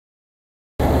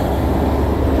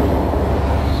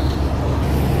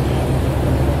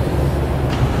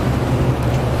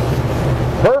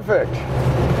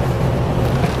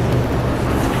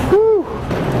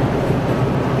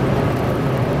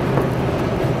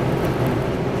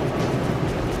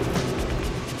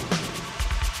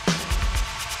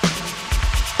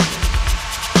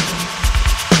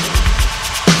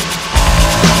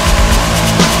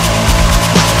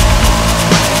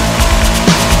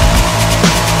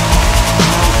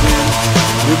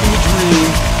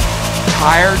lean,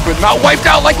 tired, but not wiped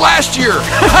out like last year.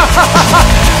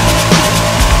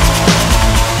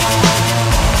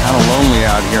 Kind of lonely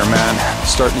out here, man.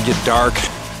 It's starting to get dark.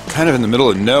 Kind of in the middle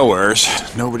of nowheres.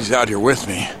 Nobody's out here with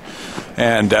me.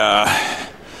 And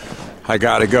I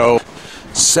gotta go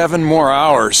 7 more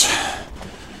hours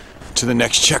to the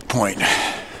next checkpoint.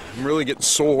 I'm really getting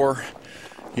sore,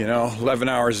 you know, 11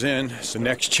 hours in. So the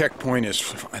next checkpoint is,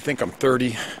 I think I'm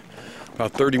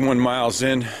about 31 miles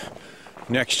in.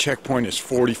 Next checkpoint is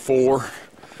 44,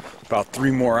 about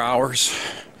 3 more hours.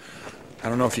 I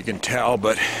don't know if you can tell,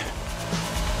 but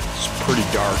it's pretty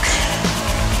dark.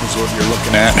 This is what you're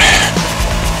looking at.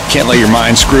 Can't let your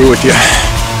mind screw with you.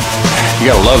 You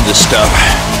gotta love this stuff.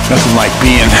 Nothing like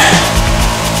being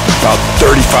about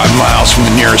 35 miles from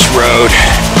the nearest road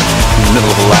in the middle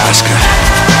of Alaska.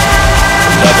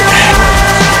 I love it.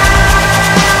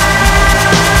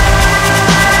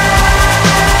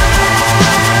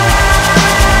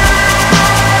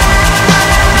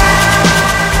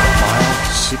 Mile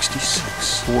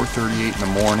 66, 4:38 in the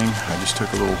morning. I just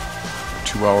took a little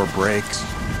 2-hour break.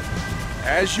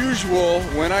 As usual,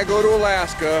 when I go to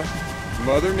Alaska,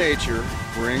 Mother Nature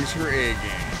brings her A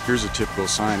game. Here's a typical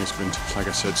sign. It's been, like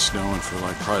I said, snowing for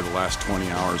like probably the last 20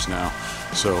 hours now.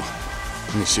 So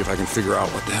let me see if I can figure out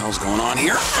what the hell's going on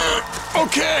here.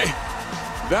 Okay,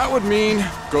 that would mean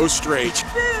go straight.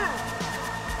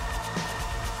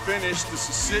 Finished the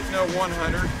Sustina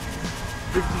 100,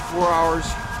 54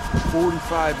 hours,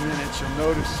 45 minutes. You'll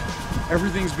notice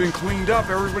everything's been cleaned up.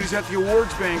 Everybody's at the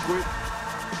awards banquet.